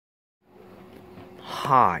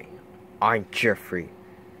Hi, I'm Jeffrey.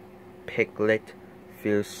 Piglet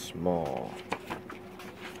feels small.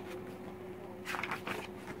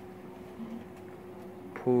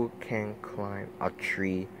 Pooh can climb a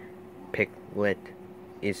tree. Piglet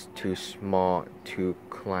is too small to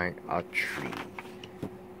climb a tree.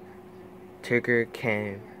 Tiger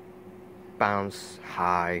can bounce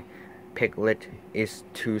high. Piglet is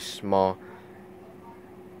too small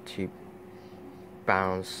to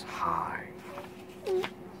bounce high.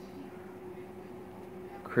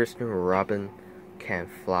 Christian Robin can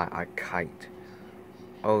fly a kite.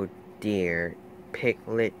 Oh dear,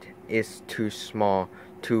 Piglet is too small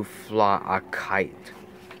to fly a kite.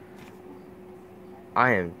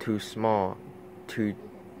 I am too small to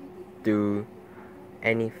do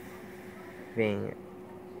anything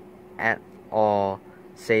at all,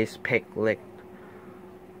 says Piglet.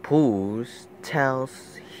 Pooh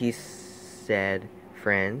tells his sad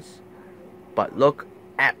friends, but look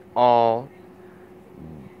at all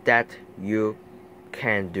that you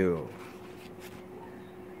can do.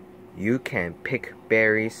 You can pick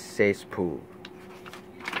berries, says Pooh.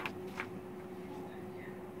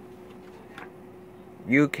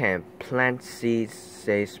 You can plant seeds,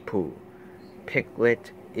 says Pooh.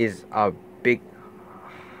 Piglet is a big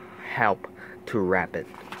help to Rabbit.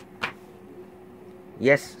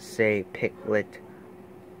 Yes, say Piglet,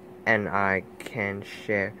 and I can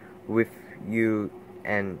share with you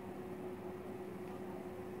an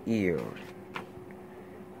ear.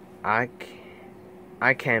 I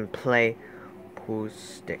can play pool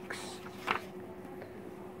sticks,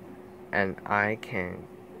 and I can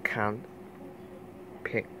count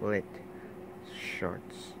Piglet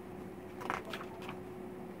shorts.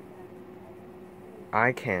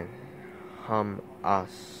 I can hum a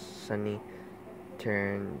sunny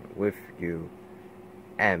tune with you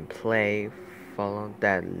and play follow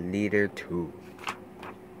that leader too.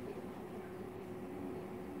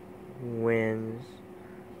 When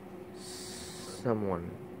someone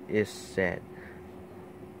is sad,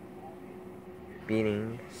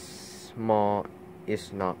 being small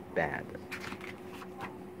is not bad.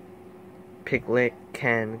 Piglet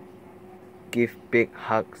can give big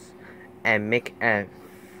hugs and make a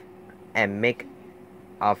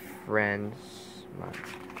friend smile.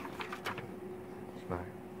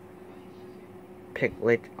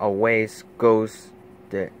 Piglet always goes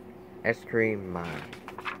the extra mile.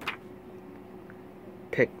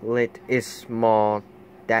 Piglet is small,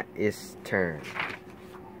 that is turn.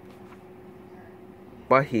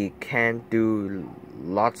 But he can do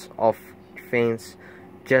lots of things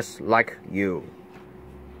just like you.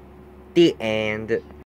 The end.